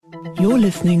You're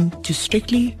listening to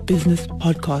Strictly Business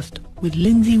Podcast with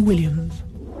Lindsay Williams.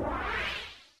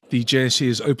 The JSE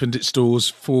has opened its doors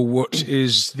for what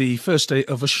is the first day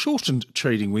of a shortened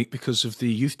trading week because of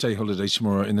the Youth Day holiday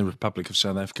tomorrow in the Republic of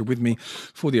South Africa. With me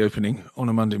for the opening on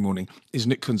a Monday morning is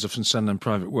Nick Kunze from Sanlam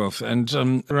Private Wealth. And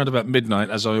around about midnight,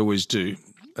 as I always do,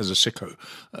 as a sicko,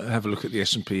 have a look at the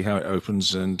S&P, how it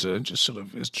opens, and just sort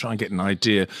of try and get an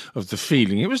idea of the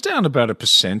feeling. It was down about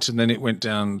 1%, and then it went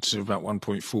down to about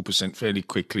 1.4% fairly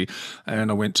quickly,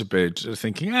 and I went to bed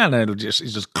thinking, no, it'll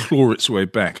just claw its way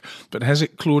back. But has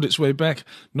it clawed its way back?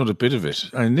 Not a bit of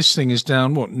it. And this thing is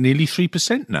down, nearly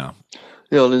 3% now?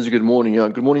 Yeah, Lindsay, good morning.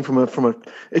 Good morning from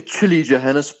a chilly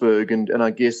Johannesburg, and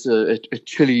I guess a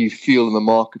chilly feel in the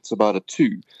markets about it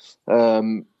too.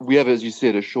 We have, as you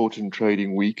said, a shortened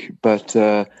trading week, but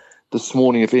this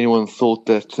morning, if anyone thought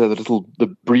that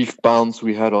the brief bounce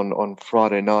we had on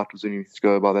Friday night was anything to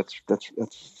go by,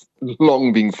 that's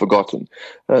long been forgotten.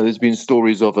 There's been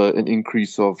stories of an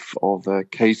increase of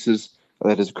cases,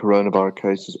 that is coronavirus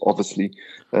cases, obviously,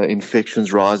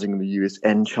 infections rising in the US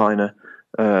and China.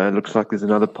 It looks like there's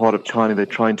another part of China they're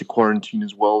trying to quarantine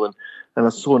as well, and I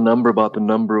saw a number about the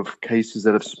number of cases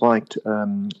that have spiked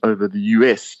over the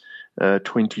US.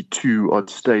 22 odd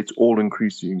states, all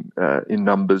increasing in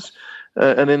numbers.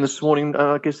 And then this morning,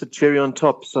 I guess the cherry on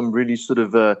top, some really sort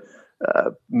of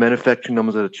manufacturing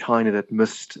numbers out of China that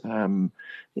missed.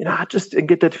 I just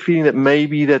get that feeling that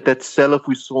maybe that sell-off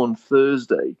we saw on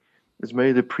Thursday is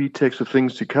maybe the pretext of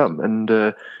things to come. And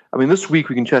this week,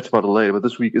 we can chat about it later, but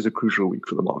this week is a crucial week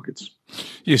for the markets.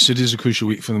 Yes, it is a crucial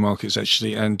week for the markets,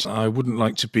 actually. And I wouldn't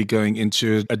like to be going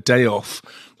into a day off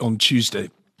on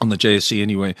Tuesday, on the JSE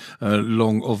anyway,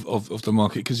 long of the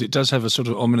market, because it does have a sort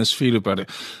of ominous feel about it.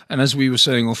 And as we were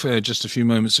saying off air just a few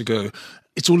moments ago,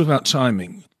 it's all about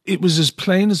timing. It was as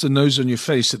plain as the nose on your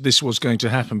face that this was going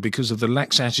to happen because of the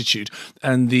lax attitude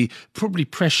and the probably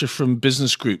pressure from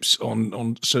business groups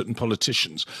on certain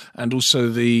politicians, and also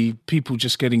the people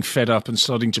just getting fed up and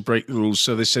starting to break the rules.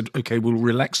 So they said, OK, we'll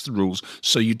relax the rules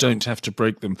so you don't have to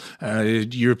break them.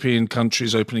 European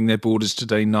countries opening their borders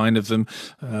today, 9 of them,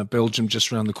 Belgium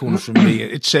just around the corner from me,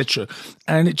 etc.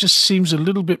 And it just seems a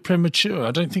little bit premature.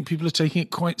 I don't think people are taking it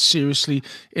quite seriously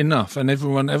enough. And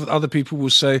other people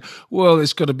will say, well,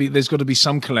 there's got to be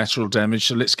some collateral damage,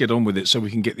 so let's get on with it so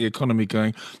we can get the economy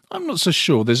going. I'm not so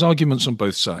sure. There's arguments on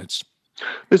both sides.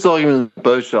 There's arguments on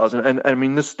both sides, and I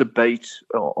mean this debate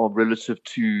relative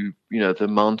to the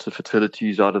amount of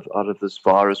fatalities out of this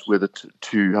virus, whether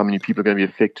to how many people are going to be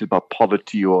affected by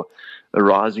poverty or a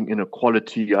rising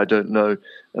inequality, I don't know.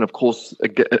 And of course,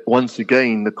 once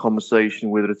again, the conversation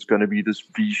whether it's going to be this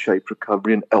V-shaped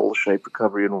recovery and L-shaped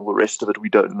recovery and all the rest of it, we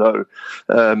don't know.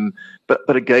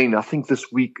 But again, I think this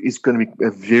week is going to be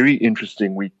a very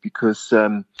interesting week because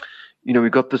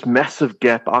we've got this massive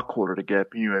gap. I call it a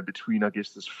gap anyway, between, I guess,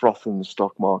 this froth in the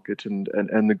stock market and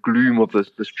the gloom of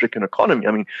the stricken economy.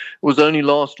 I mean, it was only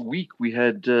last week we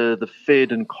had the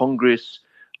Fed and Congress.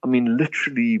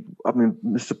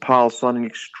 Mr. Powell sounding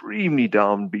extremely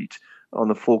downbeat on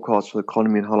the forecast for the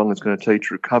economy and how long it's going to take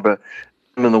to recover.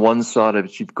 And on the one side of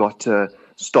it, you've got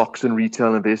stocks and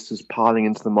retail investors piling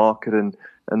into the market and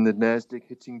the NASDAQ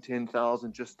hitting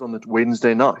 10,000 just on the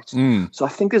Wednesday night. So I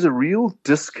think there's a real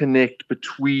disconnect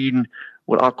between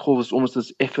what I call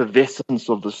this effervescence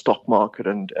of the stock market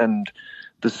and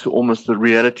this almost the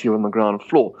reality on the ground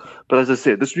floor. But as I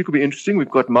said, this week will be interesting. We've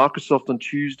got Microsoft on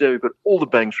Tuesday. We've got all the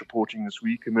banks reporting this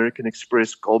week: American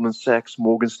Express, Goldman Sachs,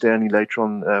 Morgan Stanley later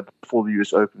on before the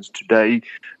US opens today,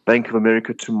 Bank of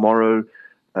America tomorrow.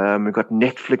 We've got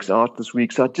Netflix out this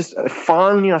week. So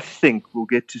finally, I think we'll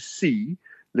get to see,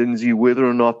 Lindsay, whether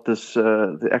or not this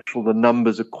the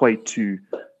numbers equate to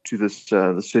this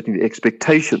certainly the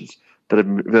expectations that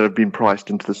have been priced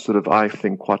into this sort of, I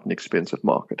think, quite an expensive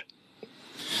market.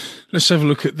 Let's have a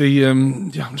look at the,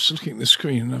 I'm just looking at the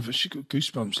screen and I've actually got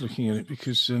goosebumps looking at it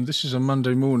because this is a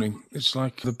Monday morning. It's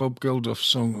like the Bob Geldof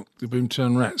song, The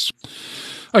Boomtown Rats.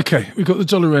 Okay, we've got the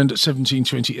dollar rand at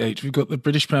 17.28. We've got the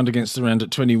British pound against the rand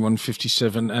at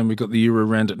 21.57, and we've got the euro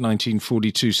rand at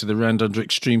 19.42. So the rand under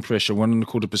extreme pressure,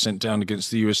 1.25% down against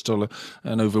the US dollar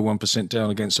and over 1% down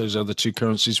against those other two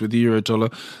currencies with the euro dollar.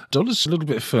 Dollar's a little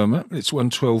bit firmer. It's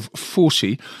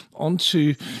 112.40. On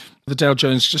to the Dow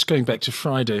Jones, just going back to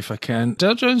Friday, if I can.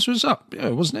 Dow Jones was up,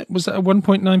 wasn't it? Was that a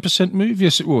 1.9% move?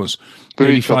 Yes, it was.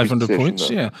 Nearly 500 points.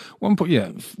 Though.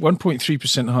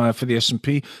 1.3% higher for the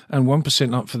S&P and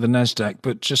 1% up for the Nasdaq.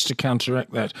 But just to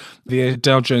counteract that, the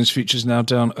Dow Jones futures now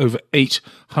down over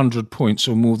 800 points,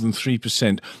 or more than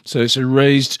 3%. So it's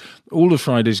erased all of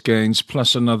Friday's gains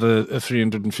plus another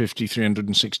 350,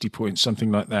 360 points,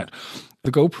 something like that.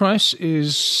 The gold price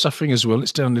is suffering as well.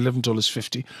 It's down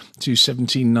 $11.50 to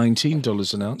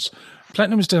 $17.19 an ounce.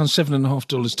 Platinum is down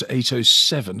 $7.50 to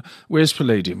 $8.07. Where's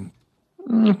palladium?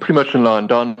 Pretty much in line,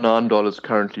 down $9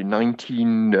 currently,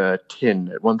 1910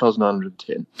 at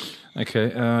 1,910.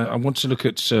 Okay, I want to look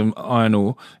at iron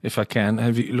ore, if I can.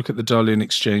 Have you look at the Dalian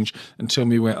Exchange and tell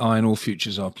me where iron ore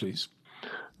futures are, please.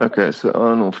 Okay, so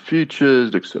iron ore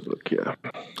futures, let's have a look here.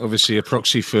 Obviously, a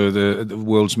proxy for the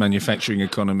world's manufacturing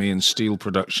economy and steel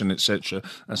production, etc.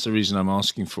 That's the reason I'm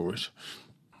asking for it.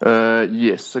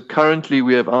 Yes, so currently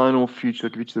we have iron ore futures, I'll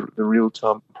give you the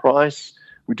real-time price.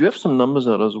 We do have some numbers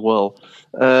out as well.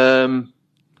 So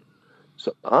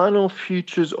iron ore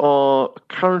futures are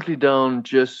currently down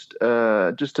just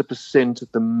 1%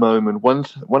 at the moment,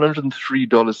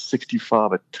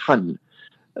 $103.65 a ton.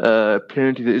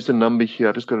 Apparently there is a number here.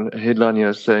 I just got a headline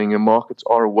here saying markets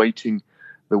are awaiting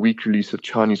the week release of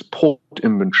Chinese port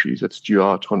inventories. That's due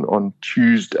out on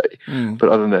Tuesday. But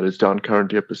other than that, it's down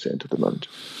currently 1% at the moment.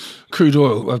 Crude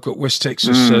oil, I've got West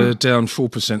Texas down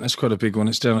 4%. That's quite a big one.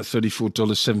 It's down at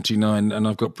 $34.79. And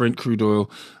I've got Brent crude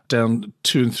oil down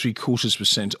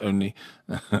 2.75% only,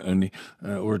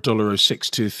 or $1.06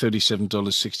 to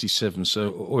 $37.67.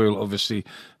 So oil obviously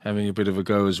having a bit of a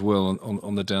go as well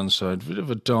on the downside. A bit of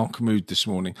a dark mood this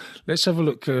morning. Let's have a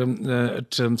look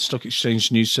at Stock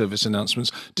Exchange News Service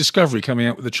announcements. Discovery coming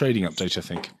out with a trading update, I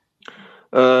think.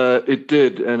 It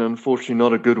did, and unfortunately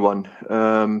not a good one.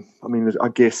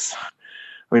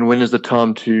 When is the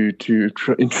time to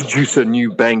introduce a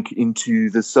new bank into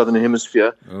the Southern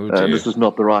Hemisphere? This is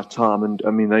not the right time.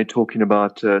 And they're talking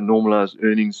about normalized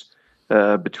earnings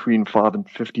between 5 and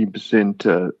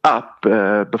 15% up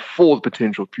before the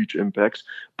potential future impacts.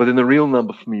 But then the real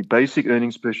number for me, basic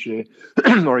earnings per share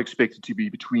are expected to be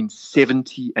between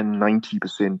 70 and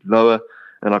 90% lower.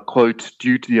 And I quote,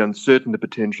 due to the uncertain, the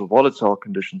potential volatile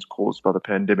conditions caused by the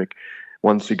pandemic,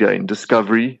 once again,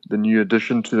 Discovery, the new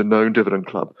addition to the no dividend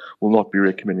club, will not be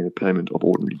recommending the payment of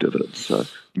ordinary dividends. So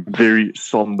very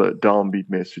somber, downbeat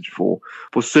message for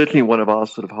certainly one of our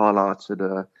sort of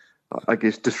highlighted,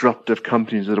 disruptive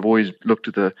companies that have always looked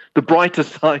at the brighter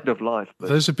side of life.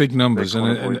 Those are big numbers,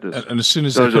 and as soon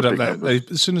as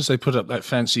they put up that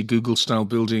fancy Google-style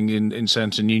building in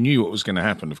Santa, you knew what was going to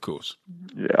happen, of course.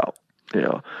 Yeah.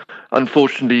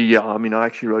 Unfortunately, I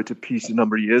actually wrote a piece a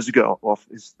number of years ago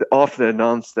after they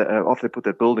announced that, after they put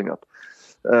that building up.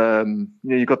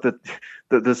 You got the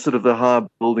sort of the high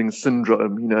building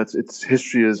syndrome. Its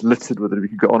history is littered with it. We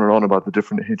could go on and on about the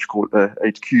different HQs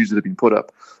that have been put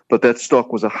up. But that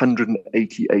stock was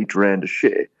 188 Rand a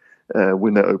share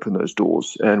when they opened those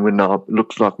doors. And when now it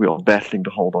looks like we are battling to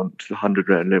hold on to the 100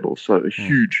 Rand level. So a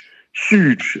huge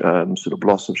sort of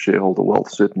loss of shareholder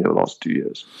wealth, certainly over the last 2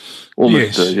 years.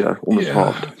 Almost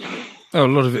halved. Oh, a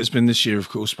lot of it has been this year, of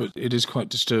course, but it is quite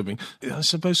disturbing. I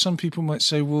suppose some people might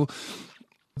say, well,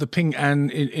 the Ping An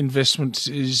investment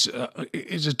is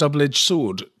a double-edged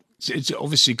sword. It's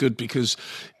obviously good because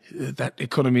that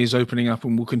economy is opening up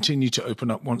and will continue to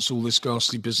open up once all this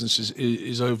ghastly business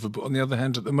is over. But on the other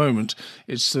hand, at the moment,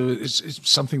 it's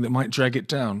something that might drag it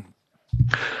down.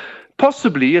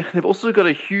 Possibly. They've also got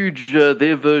a huge,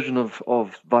 their version of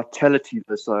Vitality,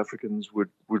 the South Africans would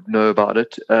know about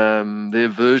it. Their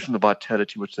version of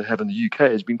Vitality, which they have in the UK,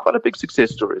 has been quite a big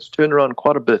success story. It's turned around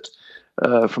quite a bit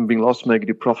from being loss-making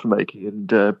to profit-making,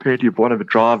 and apparently one of a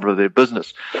driver of their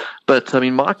business. But,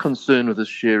 my concern with this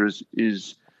share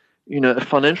is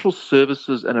financial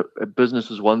services and a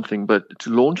business is one thing, but to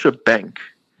launch a bank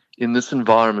in this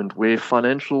environment where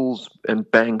financials and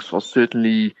banks are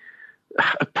certainly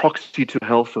a proxy to the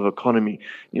health of economy.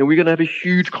 We're going to have a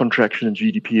huge contraction in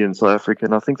GDP in South Africa,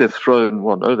 and I think they've thrown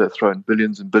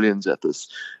billions and billions at this,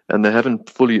 and they haven't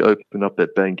fully opened up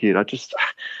that bank yet. I just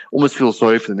almost feel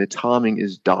sorry for them. Their timing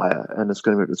is dire, and it's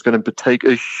going to take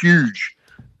a huge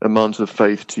amount of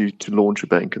faith to launch a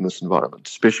bank in this environment,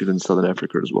 especially in Southern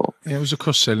Africa as well. Yeah, it was a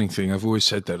cross-selling thing. I've always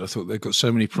said that. I thought they've got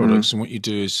so many products, and what you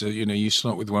do is, you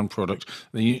start with one product,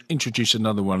 then you introduce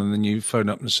another one, and then you phone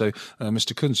up and say,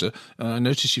 Mr. Kunze, I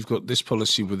notice you've got this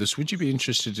policy with us. Would you be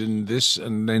interested in this?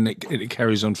 And then it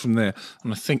carries on from there.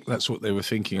 And I think that's what they were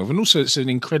thinking of. And also, it's an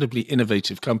incredibly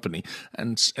innovative company,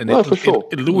 and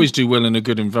it'll always do well in a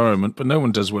good environment, but no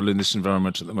one does well in this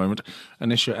environment at the moment,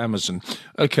 unless you're Amazon.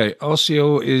 Okay,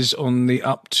 RCL is on the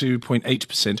up to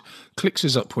 0.8%, Clicks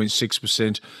is up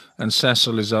 0.6%, and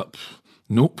Sasol is up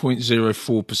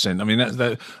 0.04%. I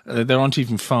mean, there aren't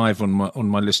even 5 on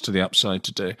my list to the upside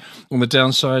today. On the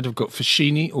downside, I've got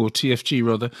Foschini, or TFG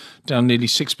rather, down nearly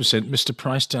 6%. Mr.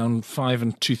 Price down 5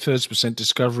 2/3%.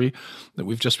 Discovery, that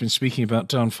we've just been speaking about,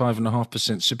 down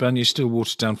 5.5%. Sibanye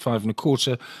Stillwater down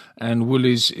 5.25%, and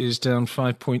Woolies is down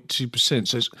 5.2%.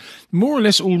 So it's more or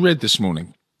less all red this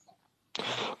morning.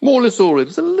 More or less all red.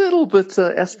 There's a little bit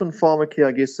Aspen Pharmacare,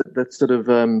 I guess, that sort of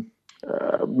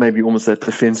maybe almost that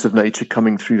defensive nature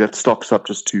coming through. That stock's up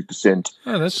just 2%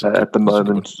 at the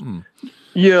moment.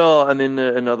 Yeah, and then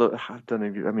another, I don't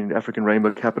know, I mean, African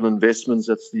Rainbow Capital Investments,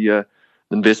 that's the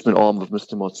investment arm of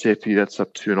Mr. Motsepe, that's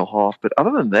up 2.5%. But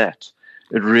other than that,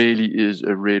 it really is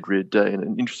a red day.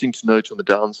 And interesting to note on the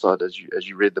downside, as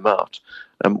you read them out,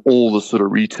 all the sort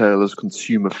of retailers,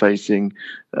 consumer facing,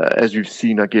 as we've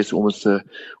seen, I guess, almost a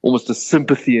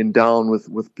sympathy and down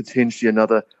with potentially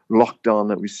another lockdown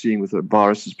that we're seeing with the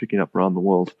viruses picking up around the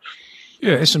world.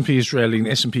 Yeah, S&P is rallying.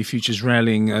 S&P futures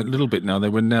rallying a little bit now. They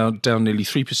were now down nearly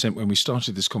 3% when we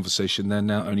started this conversation. They're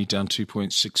now only down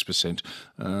 2.6%.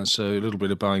 So a little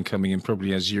bit of buying coming in,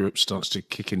 probably as Europe starts to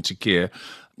kick into gear.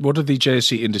 What are the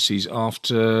JSE indices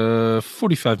after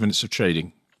 45 minutes of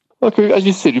trading? Okay, as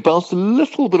you said, you bounced a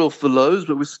little bit off the lows,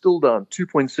 but we're still down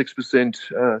 2.6%.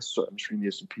 Sorry, I'm just reading the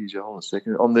S&Ps here. Hold on a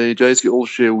second. On the JSE All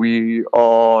Share, we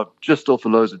are just off the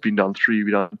lows. It's been down 3.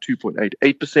 We're down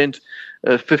 2.88%.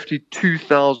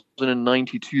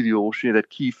 52,092, the All Share,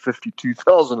 that key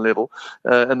 52,000 level,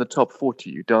 and the top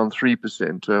 40 down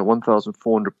 3%,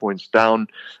 1,400 points down.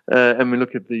 And we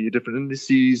look at the different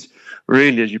indices.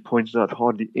 Really, as you pointed out,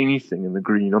 hardly anything in the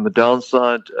green. On the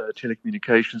downside,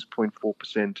 telecommunications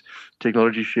 0.4%,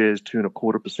 technology shares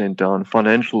 2.25% down.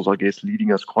 Financials, I guess,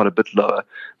 leading us quite a bit lower.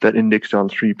 That index down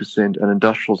 3%, and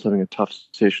industrials having a tough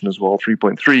session as well,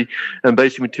 3.3%. And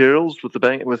basic materials with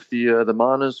the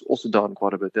miners also down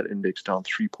quite a bit. That index down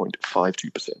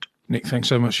 3.52%. Nick, thanks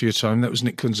so much for your time. That was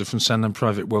Nick Kunze from Sanlam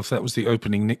Private Wealth. That was the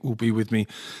opening. Nick will be with me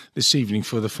this evening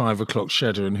for the 5 o'clock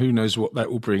shadow, and who knows what that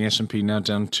will bring. S&P now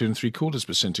down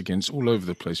 2.75% again. It's all over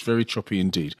the place. Very choppy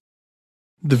indeed.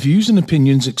 The views and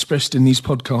opinions expressed in these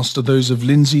podcasts are those of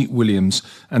Lindsay Williams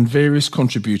and various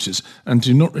contributors and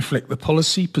do not reflect the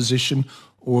policy, position,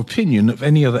 or opinion of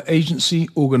any other agency,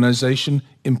 organisation,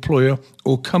 employer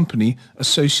or company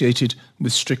associated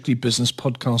with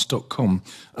strictlybusinesspodcast.com.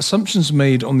 Assumptions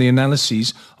made on the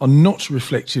analyses are not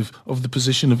reflective of the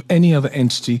position of any other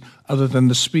entity other than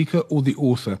the speaker or the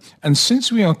author. And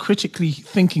since we are critically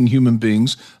thinking human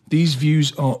beings, these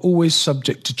views are always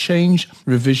subject to change,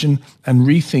 revision and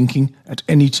rethinking at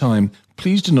any time.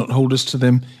 Please do not hold us to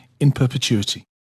them in perpetuity.